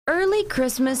Early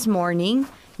Christmas morning,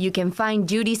 you can find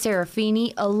Judy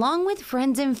Serafini along with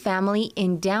friends and family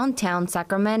in downtown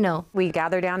Sacramento. We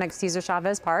gather down at Cesar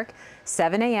Chavez Park,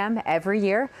 7 a.m. every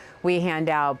year. We hand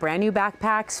out brand new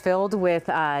backpacks filled with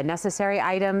necessary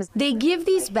items. They give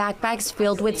these backpacks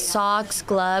filled with socks,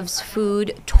 gloves,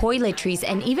 food, toiletries,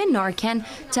 and even Narcan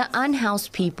to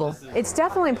unhoused people. It's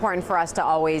definitely important for us to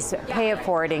always pay it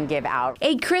forward and give out.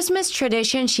 A Christmas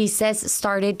tradition, she says,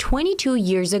 started 22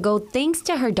 years ago thanks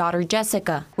to her daughter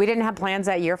Jessica. We didn't have plans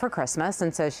that year for Christmas,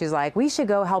 and so she's like, we should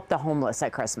go help the homeless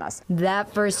at Christmas.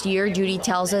 That first year, Judy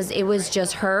tells us it was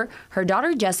just her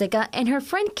daughter Jessica, and her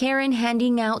friend Karen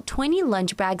handing out 20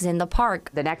 lunch bags in the park.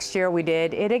 The next year we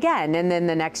did it again, and then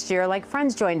the next year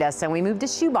friends joined us and we moved to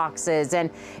shoe boxes, and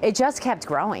it just kept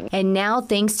growing. And now,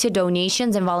 thanks to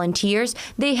donations and volunteers,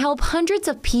 they help hundreds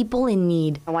of people in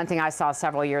need. One thing I saw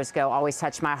several years ago always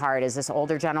touched my heart is this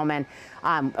older gentleman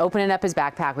opening up his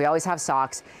backpack. We always have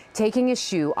socks, taking his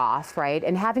shoe off, right,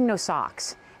 and having no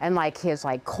socks. And his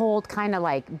cold, kind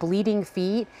of bleeding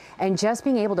feet, and just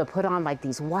being able to put on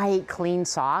these white, clean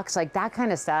socks, that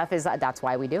kind of stuff that's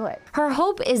why we do it. Her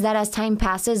hope is that as time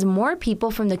passes, more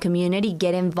people from the community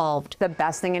get involved. The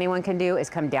best thing anyone can do is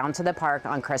come down to the park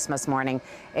on Christmas morning.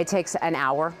 It takes an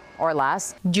hour or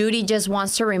less. Judy just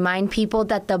wants to remind people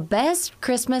that the best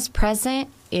Christmas present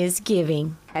is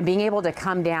giving. And being able to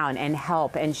come down and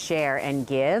help and share and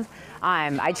give,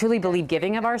 I truly believe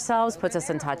giving of ourselves puts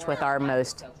us in touch with our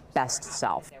best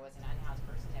self.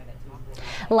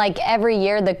 Like every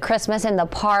year, the Christmas in the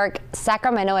Park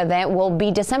Sacramento event will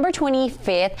be December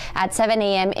 25th at 7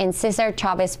 a.m. in Cesar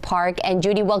Chavez Park, and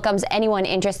Judy welcomes anyone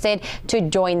interested to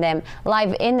join them.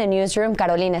 Live in the newsroom,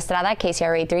 Carolina Estrada,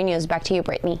 KCRA 3 News. Back to you,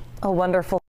 Brittany. A wonderful